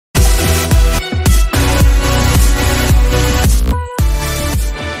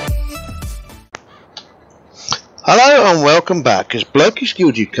Hello and welcome back, it's Blokey's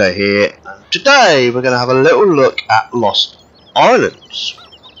Guild UK here, and today we're going to have a little look at Lost Islands.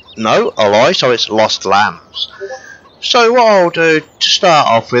 No, a lie, so it's Lost Lands. So what I'll do to start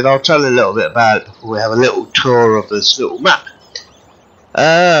off with, I'll tell you a little bit about it before we have a little tour of this little map.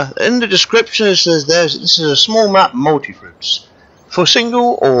 In the description it says this is a small map MultiFruits for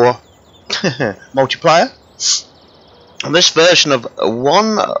single or multiplayer. And this version of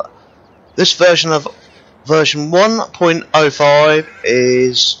version 1.05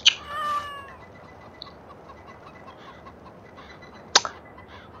 is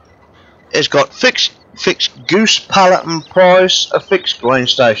it's got fixed goose pallet and price, a fixed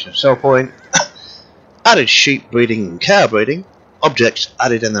grainStation sell point, added sheep breeding and cow breeding, objects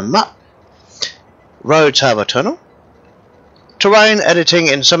added in the map, roads have a tunnel, terrain editing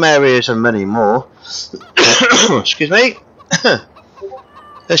in some areas and many more. Excuse me.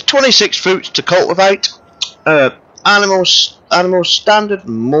 There's 26 fruits to cultivate. Animals standard,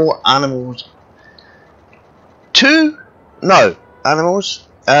 more animals. Animals.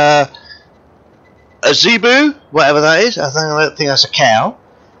 A Zebu, whatever that is. I don't think that's a cow.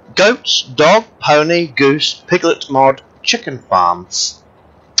 Goats, dog, pony, goose, piglet mod, chicken farm,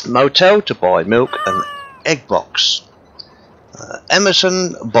 motel to buy milk and egg box.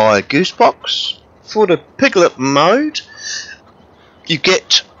 Emmerson buy Goose Box. For the Piglet mode, you've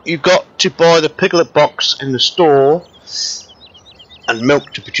got to buy the PigletBox in the store and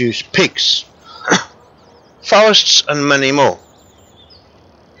milk to produce pigs, forests and many more.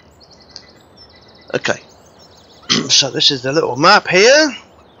 Okay, so this is the little map here.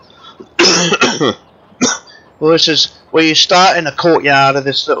 Well, this is where you start in the courtyard of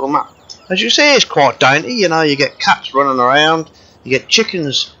this little map. As you see, it's quite dainty. You know, you get cats running around, you get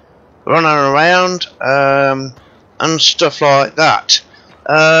chickens running around, and stuff like that.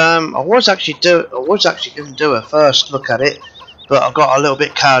 I was actually going to do a first look at it, but I got a little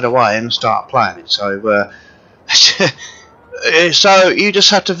bit carried away and started playing it. So, so you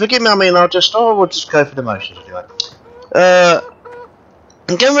just have to forgive me. I mean, we'll just go for the motions anyway.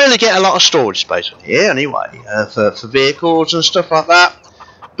 You can really get a lot of storage space on here anyway, for vehicles and stuff like that.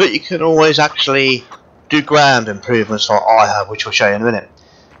 But you can always actually do ground improvements like I have, which I'll show you in a minute.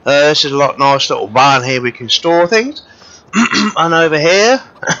 This is a nice little barn here we can store things. And over here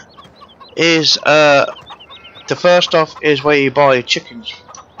is the first off is where you buy your chickens.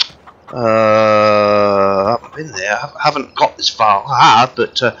 I haven't been there. I haven't got this far. I have,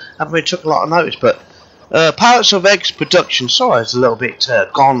 but haven't really took a lot of notice. But pallets of eggs production size a little bit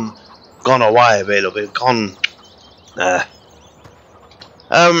gone away a little bit.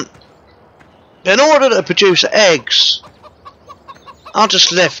 In order to produce eggs, I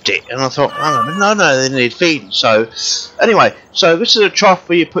just left it, and I thought, no, they need feeding. So, anyway, so this is a trough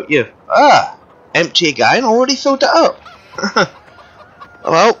where you put your empty again. I already filled it up.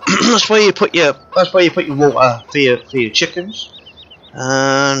 Well, that's where you put your water for your chickens,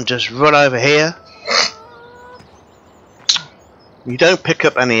 and just run over here. You don't pick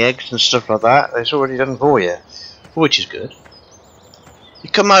up any eggs and stuff like that. It's already done for you, which is good. You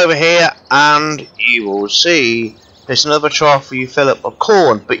come over here, and you will see. There's another trough where you fill up with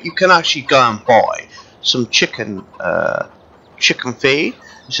corn, but you can actually go and buy some chicken feed.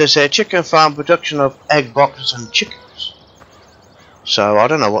 It says here, chicken farm production of egg boxes and chickens. So I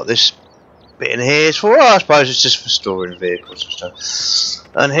don't know what this bit in here is for. I suppose it's just for storing vehicles and stuff.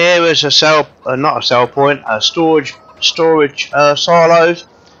 And here is a storage silos,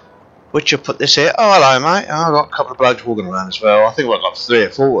 which you put this here. Oh, hello, mate. Oh, I've got a couple of blokes walking around as well. I think I've got 3 or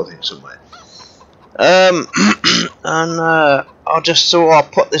 4, I think, somewhere. And I just thought I'll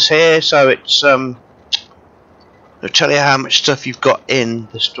put this here so it's it'll tell you how much stuff you've got in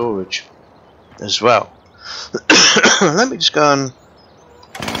the storage as well. Let me just go and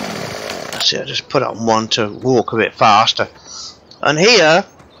see. I just put it on 1 to walk a bit faster. And here,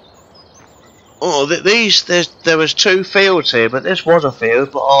 there was 2 fields here, but this was a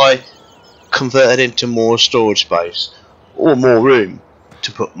field, but I converted into more storage space or more room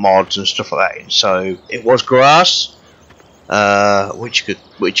to put mods and stuff like that in. So it was grass, which you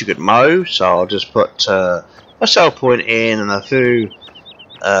could mow. So I'll just put a sell point in and a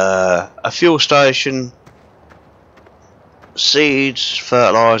fuel station, seeds,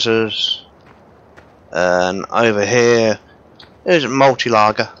 fertilizers, and over here there's a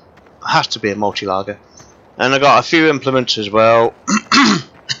multi-lager. It has to be a multi-lager, and I got a few implements as well.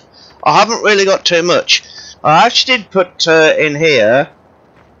 I haven't really got too much. I actually did put in here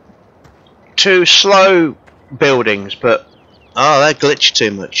 2 slow buildings, but they glitched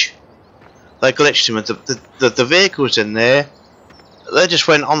too much. They glitched too much. The vehicles in there, they just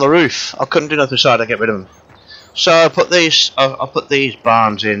went on the roof. I couldn't do nothing, so I had to get rid of them. So I put these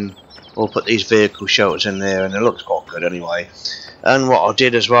barns in, or put these vehicle shelters in there, and it looks quite good anyway. And what I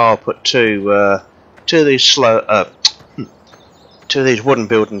did as well, I put two of these wooden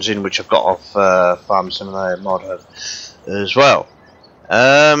buildings in, which I've got off Farm Simulator Mod Hub as well.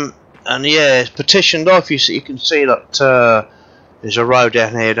 And yeah, it's partitioned off. You can see that there's a road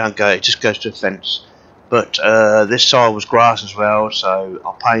down here. Don't go. It just goes to a fence. But this side was grass as well, so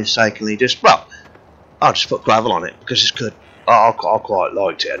I painstakingly I'll just put gravel on it because it's good. I quite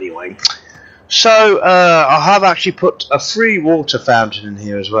liked it anyway. So I have actually put a free water fountain in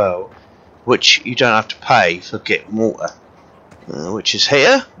here as well, which you don't have to pay for getting water, which is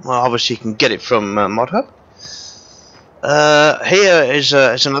here. Well, obviously you can get it from Mod Hub. Here is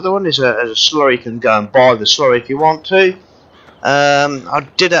another one. There's a slurry. You can go and buy the slurry if you want to. I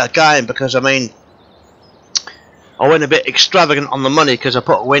did it again because I went a bit extravagant on the money because I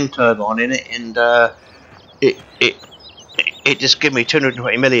put a wind turbine in it, and it just gave me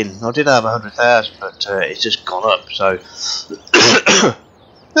 220 million. I did have 100,000, but it's just gone up. So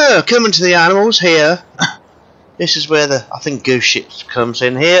coming to the animals here. This is where I think goose shit comes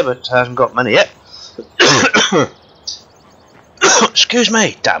in here, but hasn't got many yet. Excuse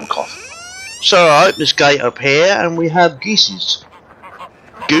me, damn cough. So I open this gate up here, and we have geeses.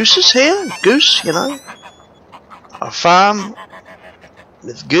 Gooses here, goose, you know. A farm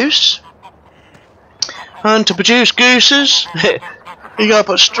with goose. And to produce gooses, you got to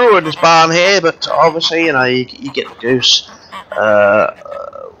put straw in this barn here, but obviously, you know, you get the goose,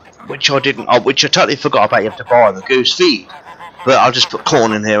 which I totally forgot about. You have to buy the goose feed, but I'll just put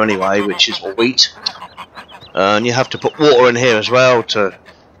corn in here anyway, which is wheat, and you have to put water in here as well,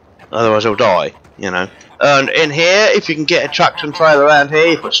 otherwise it'll die, you know. And in here, if you can get a tractor and trailer around here,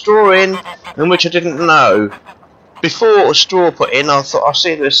 you put straw in, and which I didn't know. Before it was straw put in, I thought I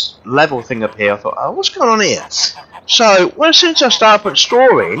see this level thing up here. I thought, oh, what's going on here? So, since I started putting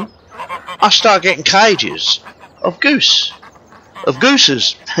straw in, I started getting cages of gooses, of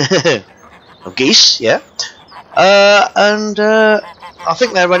geese, yeah. And I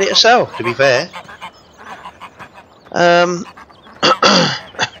think they're ready to sell. To be fair,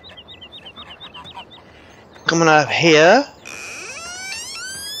 coming over here,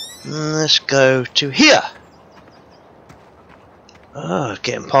 let's go to here. Oh,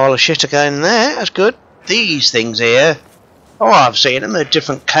 getting a pile of shit again there. That's good. These things here. Oh, I've seen them. They're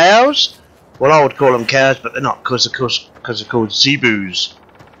different cows. Well, I would call them cows, but they're not because they're called Zebus.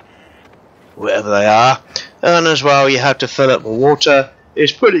 Whatever they are. And as well, you have to fill up with water.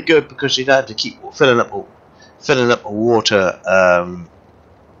 It's pretty good because you don't have to keep filling up with water. Oh,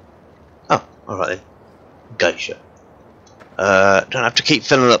 alright then. Gotcha. Don't have to keep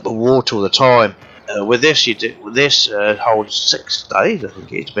filling up with water all the time. With this, holds 6 days, I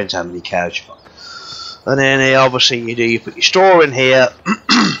think. It depends how many cows you've got. And then obviously you put your straw in here,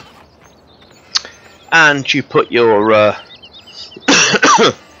 and you put your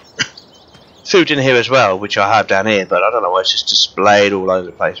food in here as well, which I have down here. But I don't know why it's just displayed all over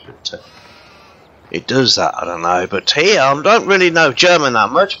the place. But it does that. I don't know. But here I don't really know German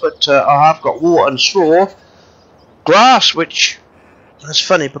that much, but I have got water and straw, grass, which. That's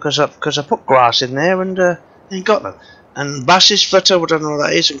funny because I put grass in there and ain't got none. And Bass's footer, I don't know what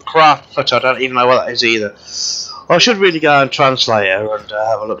that is, and craft footer, I don't even know what that is either. I should really go and translate it and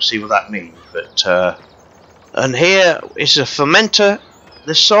have a look, see what that means. But and here is a fermenter.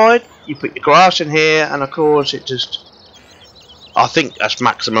 This side, you put your grass in here, and of course it just. I think that's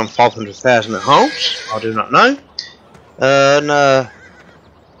maximum 500,000 it holds. I do not know. And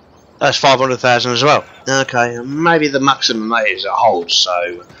that's 500,000 as well. Okay, maybe the maximum that is it holds,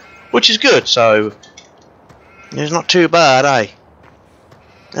 so which is good. So it's not too bad, eh?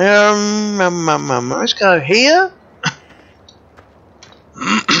 Let's go here.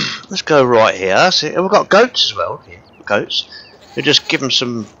 Let's go right here. See, we've got goats as well. Here, goats. We just give them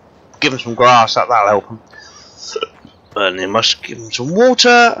some grass. That'll help them. And they must give them some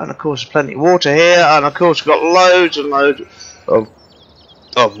water, and of course there's plenty of water here, and of course we've got loads and loads of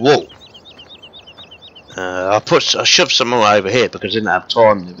wool. I shoved some more over here because I didn't have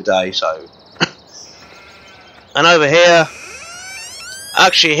time the other day, so. And over here,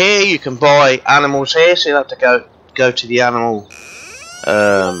 actually here you can buy animals here, so you have to go to the animal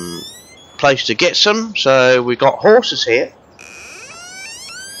place to get some. So we got horses here.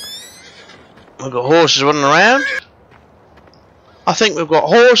 We've got horses running around. I think we've got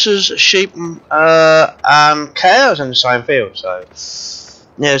horses, sheep, and cows in the same field. So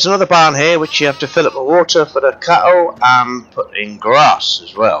yeah, there's another barn here which you have to fill up with water for the cattle and put in grass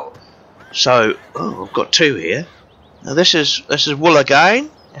as well. So we've got 2 here. Now this is wool again.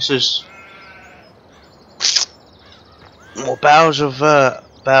 This is more bales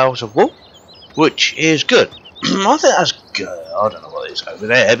of wool, which is good. I think that's good. I don't know what it is over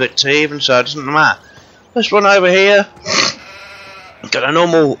there, but even so, it doesn't matter. Let's run over here. Got a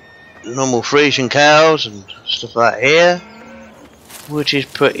normal Frisian cows and stuff like that here, which is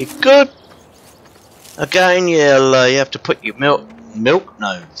pretty good. Again, you have to put your fill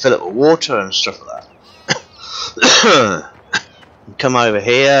it with water and stuff like that. Come over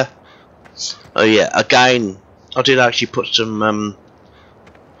here. Oh yeah, again, I did actually put some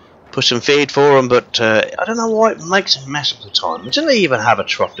feed for them, but I don't know why it makes a mess of the time. It doesn't even have a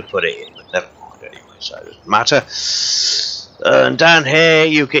trough to put it in, but never mind anyway, so it doesn't matter. And down here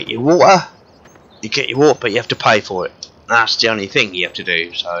you get your water. You get your water, but you have to pay for it. That's the only thing you have to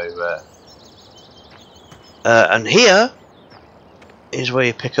do. So, and here is where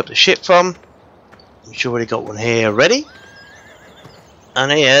you pick up the ship from. We've already got one here ready.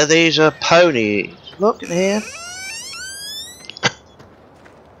 And here, these are ponies. Look in here.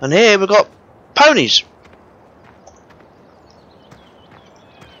 And here we've got ponies.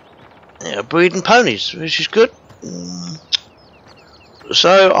 Yeah, breeding ponies, which is good.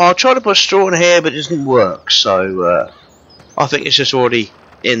 So I'll try to put straw in here, but it doesn't work. So I think it's just already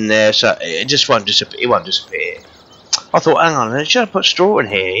in there, so it just won't disappear. It won't disappear. I thought, hang on, I should put straw in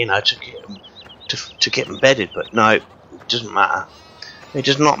here, you know, to get them bedded, but no, it doesn't matter. It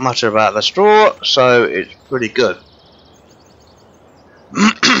does not matter about the straw, so it's pretty good.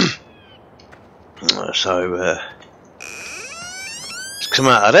 So let's come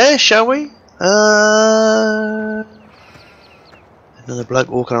out of there, shall we? Another bloke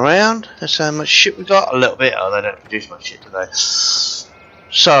walking around. That's how much shit we got. A little bit. Oh, they don't produce much shit today.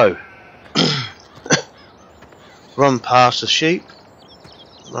 So run past the sheep,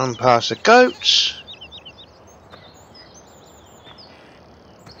 run past the goats,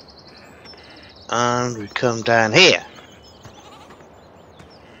 and we come down here.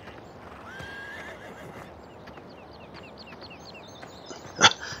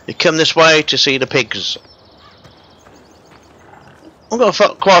 You come this way to see the pigs. I've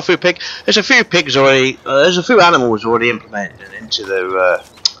got quite a few pigs. There's a few pigs already. There's a few animals already implemented into the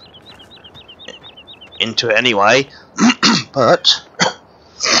into it anyway. But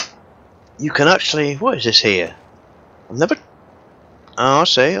you can actually. What is this here? I've never. Oh, I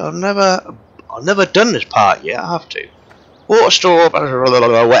see. I've never done this part yet. I have to. Water straw,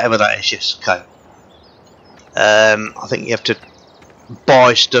 whatever that is. Yes. Okay. I think you have to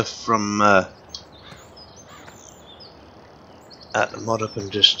buy stuff from at the mod up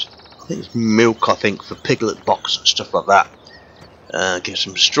and just, I think it's milk, I think, for PigletBox and stuff like that. Get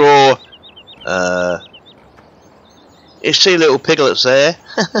some straw. You see little piglets there.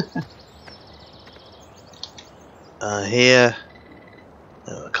 Here.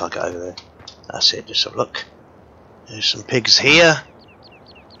 Oh, I can't get over there. That's it, just have a look. There's some pigs here.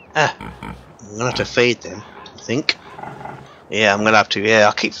 I'm gonna have to feed them, I think. Yeah, I'm gonna have to. Yeah,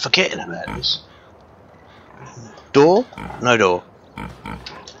 I keep forgetting about this. Door? No door.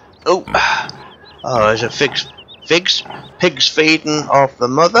 Oh, there's a pigs feeding off the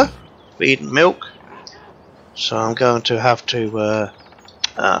mother, feeding milk. So I'm going to have to.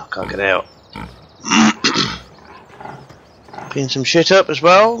 I can't get out. Clean some shit up as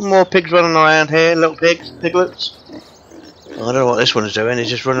well. More pigs running around here. Little piglets. I don't know what this one is doing. He's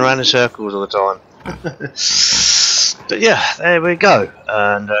just running around in circles all the time. But yeah, there we go.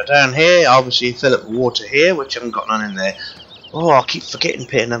 And down here, obviously you fill up the water here, which I haven't got none in there. Oh, I keep forgetting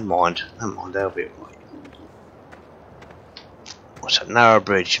Peter. Never mind, they'll be alright. What's that narrow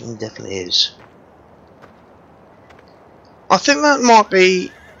bridge? It definitely is. I think that might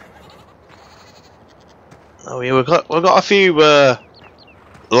be. Oh yeah, we've got a few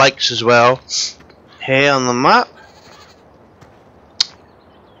lakes as well here on the map.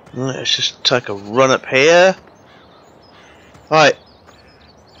 Let's just take a run up here. Right.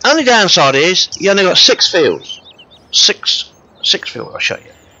 Only downside is you only got 6 fields. Six fields. I'll show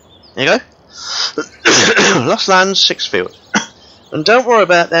you. There you go. Lost lands, 6 fields. And don't worry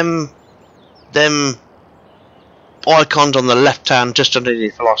about them icons on the left hand just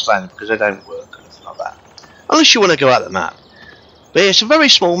underneath the lost land, because they don't work or anything like that. Unless you want to go out the map. But it's a very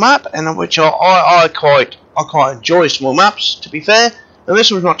small map, and which I quite enjoy small maps, to be fair. And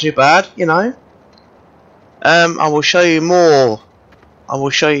this one's not too bad, you know. I will show you more. I will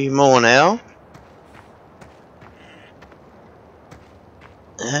show you more now.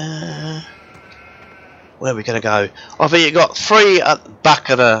 Where are we gonna go? I think you got 3 at the back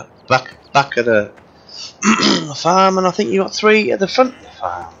of the back of the farm, and I think you got 3 at the front of the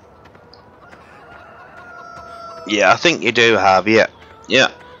farm. Yeah, I think you do have. Yeah.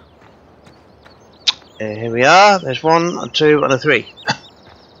 Here we are. There's 1, a 2, and a 3.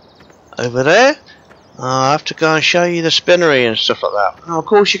 Over there. I have to go and show you the spinnery and stuff like that. Now, of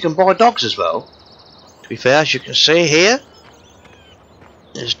course, you can buy dogs as well. To be fair, as you can see here,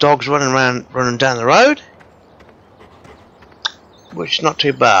 there's dogs running down the road, which is not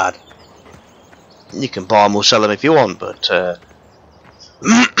too bad. You can buy them or sell them if you want, but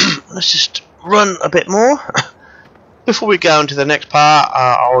let's just run a bit more. Before we go into the next part,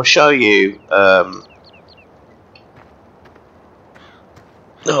 I'll show you.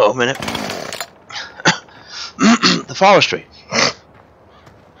 Oh, a minute. The forestry.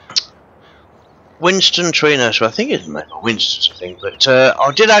 Winston tree nursery. I think it's Winston's, I think, but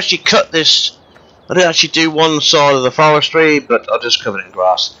I did actually cut this. I did actually do one side of the forestry, but I just covered it in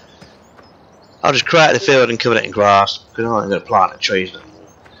grass. I just created a field and covered it in grass because I'm not going to plant the trees anymore.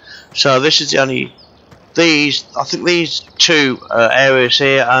 So this is the only I think these 2 areas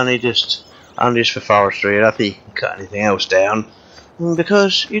here only just for forestry. I don't think you can cut anything else down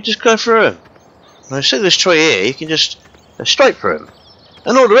because you just go through them. Now see this tree here, you can just go straight through them.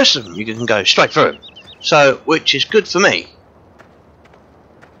 And all the rest of them you can go straight through. So, which is good for me.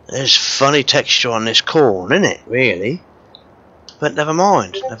 There's funny texture on this corn, isn't it? Really. But never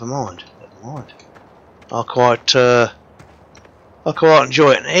mind. I quite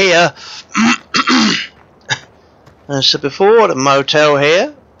enjoy it. And here, as I said before, the motel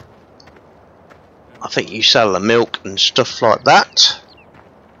here. I think you sell the milk and stuff like that.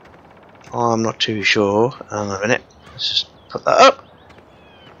 I'm not too sure. Hang on a minute. Let's just put that up.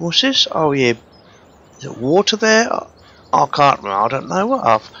 What's this? Oh yeah, is it water there? I can't remember. I don't know what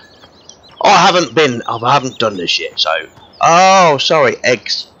I haven't done this yet. So, oh, sorry,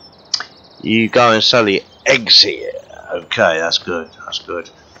 eggs. You go and sell the eggs here. Okay, that's good. That's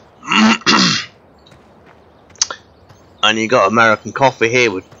good. And you got American coffee here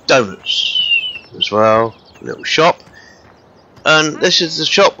with donuts as well. Little shop. And this is the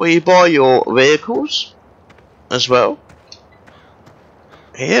shop where you buy your vehicles as well.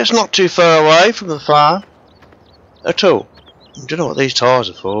 Here, it's not too far away from the farm at all. I don't know what these tyres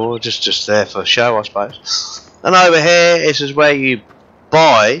are for, just there for show, I suppose. And over here, this is where you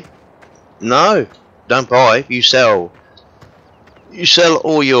buy. No, don't buy. You sell. You sell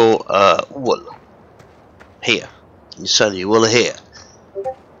all your wool here. You sell your wool here.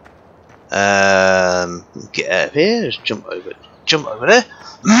 Get out of here. Just jump over there.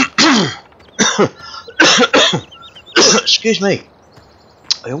 Excuse me.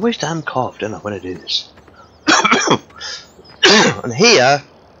 I always damn cough, don't I, when I do this. And here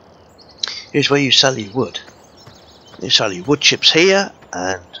is where you sell your wood. You sell your wood chips here,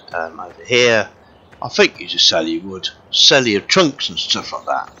 and over here, I think you just sell your wood, sell your trunks and stuff like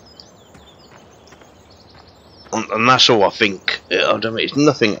that. And that's all I think. I don't think there's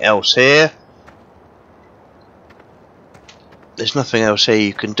nothing else here. There's nothing else here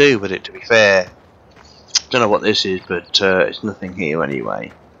you can do with it, to be fair. Don't know what this is, but it's nothing here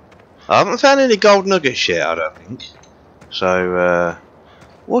anyway. I haven't found any gold nuggets yet, I don't think. So,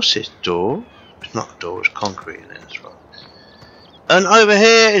 what's this door? It's not a door, it's concrete in it as well. And over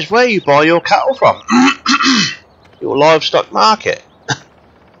here is where you buy your cattle from. Your livestock market.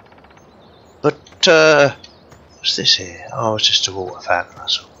 But, what's this here? Oh, it's just a water fountain,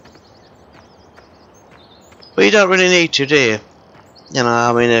 that's all. But you don't really need to, do you? You know,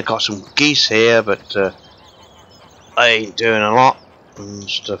 I mean, I've got some geese here, but I ain't doing a lot and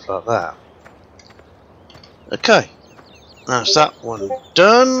stuff like that. Okay, that's that one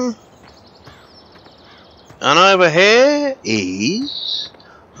done. And over here is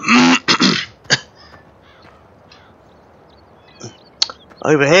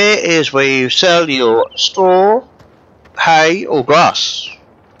over here is where you sell your straw, hay or grass.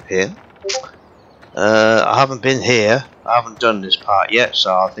 Here. I haven't been here. I haven't done this part yet,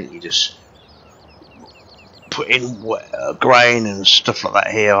 so I think you just put in grain and stuff like that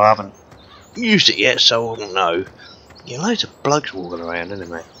here. I haven't used it yet, so I wouldn't know. Yeah, loads of blokes walking around, isn't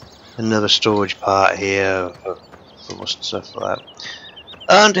there? Another storage part here for stuff like that.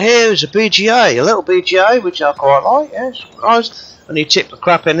 And here is a BGA, a little BGA, which I quite like. Yes, nice. And you tip the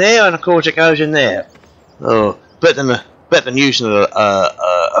crap in there, and of course it goes in there. Oh, better than using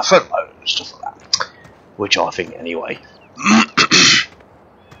a front loader and stuff like that. Which I think anyway.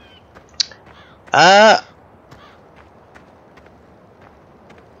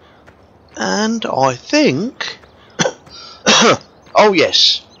 And I think oh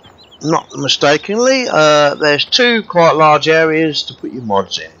yes, not mistakenly, there's two quite large areas to put your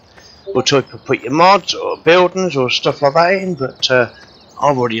mods in. Or to put your mods or buildings or stuff like that in, but I've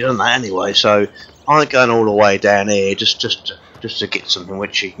already done that anyway, so I ain't going all the way down here just to get something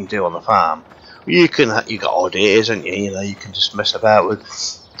which you can do on the farm. You got ideas, haven't you? You know, you can just mess about with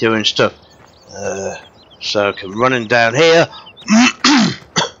doing stuff. So I come running down here,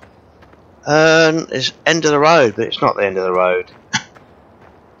 and it's end of the road, but it's not the end of the road.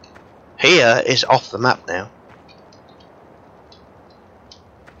 Here is off the map now.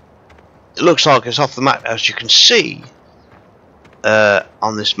 It looks like it's off the map, as you can see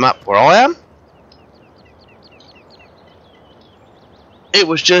on this map where I am. It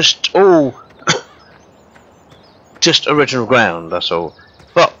was just all just original ground, that's all.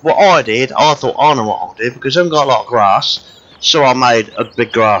 But what I did, I thought I know what I'll do, because I haven't got a lot of grass, so I made a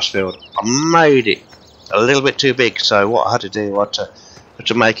big grass field. I made it a little bit too big, so what I had to do, I had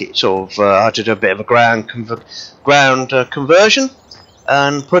to make it sort of, I had to do a bit of a ground conversion,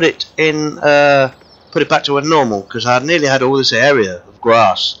 and put it back to a normal, because I nearly had all this area of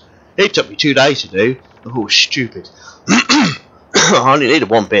grass. It took me 2 days to do. Oh, stupid. I only needed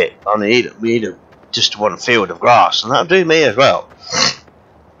one bit. I needed just one field of grass, and that'll do me as well.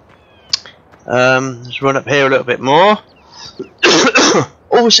 Let's run up here a little bit more.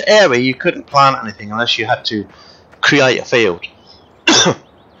 All this area you couldn't plant anything unless you had to create a field.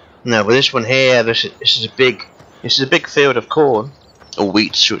 Now with this one here, this is a big field of corn, or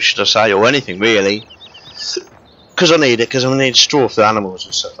wheat, should I say, or anything really. Because I need straw for the animals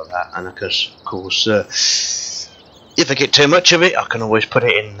and stuff like that. And of course, if I get too much of it, I can always put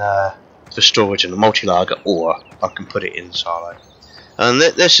it in for storage in a multi-lager, or I can put it in the silo. And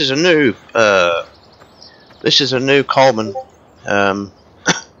this is a new Coleman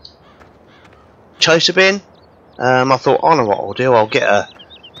chaser bin. I thought, I know what I'll do. I'll get a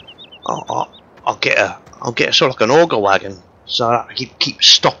sort of like an auger wagon, so I keep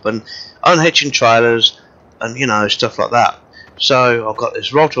stopping, unhitching trailers, and you know, stuff like that. So I've got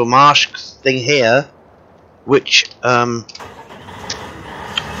this rotor marsh thing here, which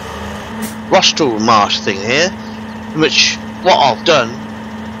rostral marsh thing here, which what I've done,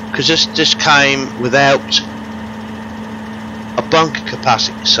 because this came without a bunker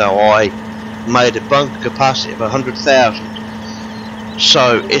capacity, so I made a bunker capacity of 100,000.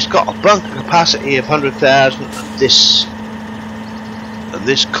 So it's got a bunker capacity of 100,000, and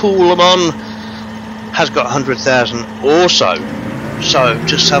this Coolman has got 100,000 also. So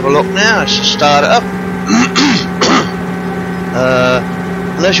just have a look now. Let's just start it up.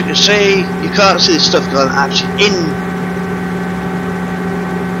 And as you can see, you can't see the stuff going actually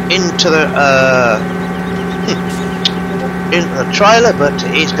into the trailer, but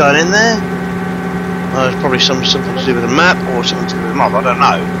it's going in there. There's probably something to do with the map, or something to do with the mob, I don't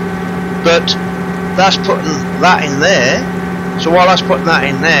know. But that's putting that in there. So while that's putting that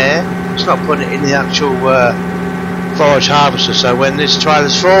in there, it's not putting it in the actual forage harvester. So when this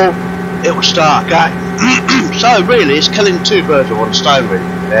trailer's full, it will start going. So really, it's killing two birds with one stone really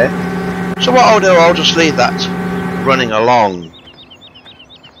there. So what I'll do, I'll just leave that running along.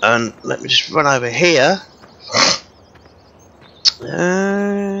 And let me just run over here.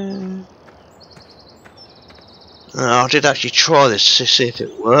 I did actually try this to see if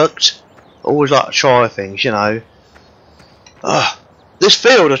it worked. Always like to try things, you know. This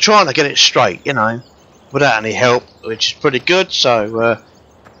field, I'm trying to get it straight, you know, without any help, which is pretty good. So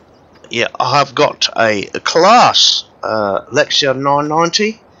yeah, I have got a class Lexia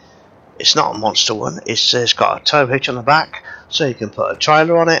 990. It's not a monster one. It's got a tow hitch on the back, so you can put a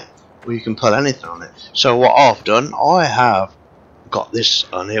trailer on it, or you can put anything on it. So what I've done, I have got this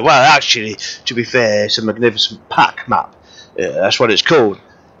on here. Well, actually, to be fair, it's a magnificent pack map. That's what it's called.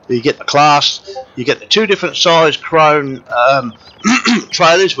 You get the class, you get the two different size Crone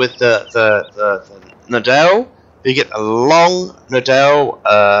trailers with the Nadell. You get the long Nadell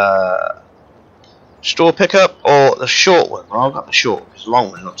store pickup, or the short one. Well, I've got the short, because the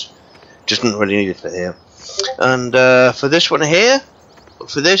long one just didn't really need it for here. And for this one here,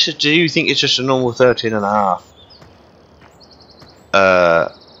 for this, do you think it's just a normal 13.5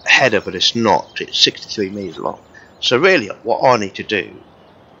 header? But it's not. It's 63 meters long. So really, what I need to do,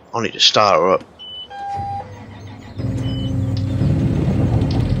 I need to start her up.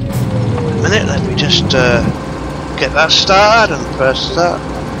 A minute, let me just get that started and press that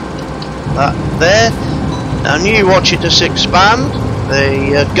there. And you watch it just expand. There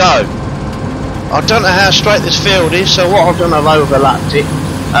you go. I don't know how straight this field is, so what I've done, I've overlapped it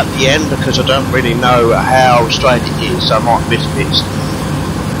at the end, because I don't really know how straight it is, so I might miss bits.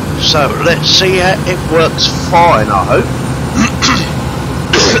 So let's see how it works fine, I hope.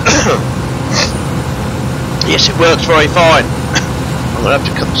 Yes, it works very fine. I'm going to have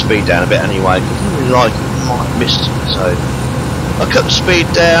to cut the speed down a bit anyway, because I don't really like it, I might have missed it, so I'll cut the speed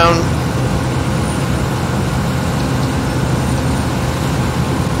down.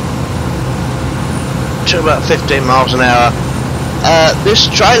 to about 15 miles an hour. This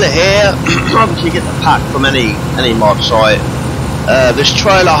trailer here, obviously you get the pack from any mod site. This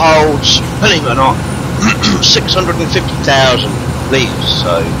trailer holds, believe it or not, 650,000 litres,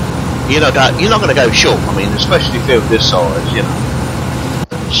 so you're not going to go short. I mean, especially filled this size, you know.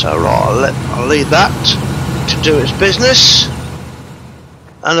 So right, I'll leave that to do its business.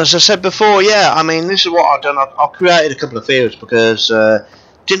 And as I said before, yeah, I mean, this is what I've done. I've created a couple of fields because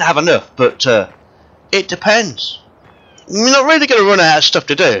didn't have enough, but it depends. You're not really going to run out of stuff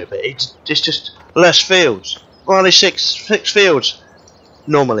to do, but it's just less fields. Well, only six fields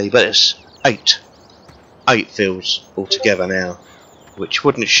normally, but it's eight fields altogether now, which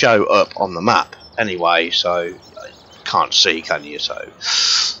wouldn't show up on the map anyway, so you can't see, can you? So,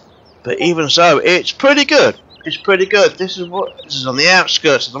 but even so, it's pretty good. It's pretty good. This is on the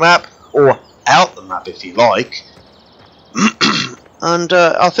outskirts of the map, or out the map if you like. And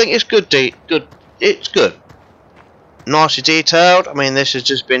I think it's good. It's good. Nicely detailed. I mean, this has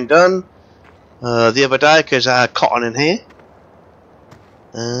just been done the other day because I had cotton in here.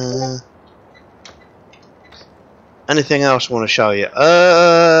 Anything else I want to show you?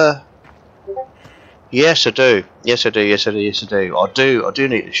 Yes, I do. Yes, I do. Yes, I do. Yes, I do. I do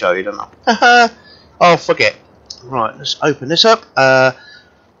need to show you, don't I? Oh, forget. Right, let's open this up.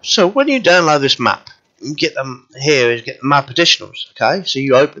 So when you download this map, you get them here. You get the map additionals. Okay, so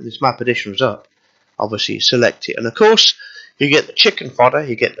you open this map additionals up. Obviously, you select it, and of course, you get the chicken fodder,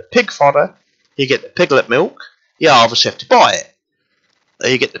 you get the pig fodder, you get the piglet milk. You obviously have to buy it.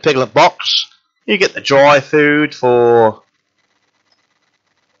 You get the PigletBox. You get the dry food for.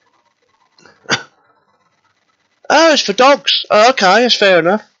 Oh, it's for dogs. Oh, okay, that's fair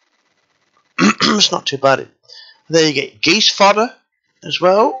enough. It's not too bad. There you get geese fodder as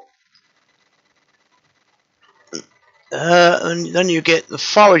well. And then you get the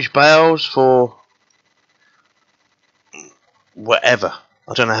forage bales for whatever.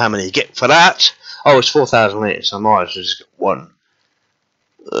 I don't know how many you get for that. Oh, it's 4,000 litres, so I might as well just get one.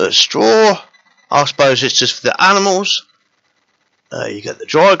 Straw, I suppose it's just for the animals. You get the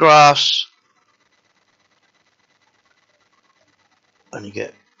dry grass. And you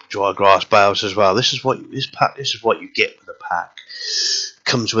get dry grass bales as well. This is what you get with the pack.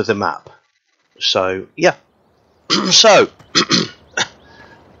 Comes with the map. So yeah. So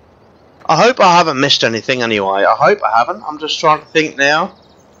I hope I haven't missed anything anyway. I hope I haven't. I'm just trying to think now.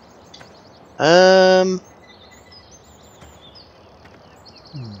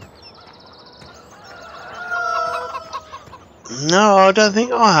 No, I don't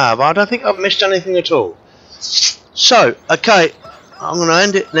think I have. I don't think I've missed anything at all. So, okay, I'm going to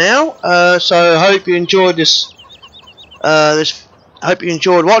end it now. So I hope you enjoyed this. I hope you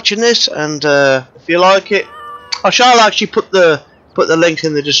enjoyed watching this, and if you like it, I shall actually put the link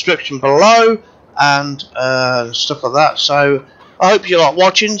in the description below and stuff like that. So I hope you like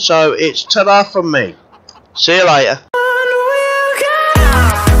watching. So it's ta-da from me. See you later.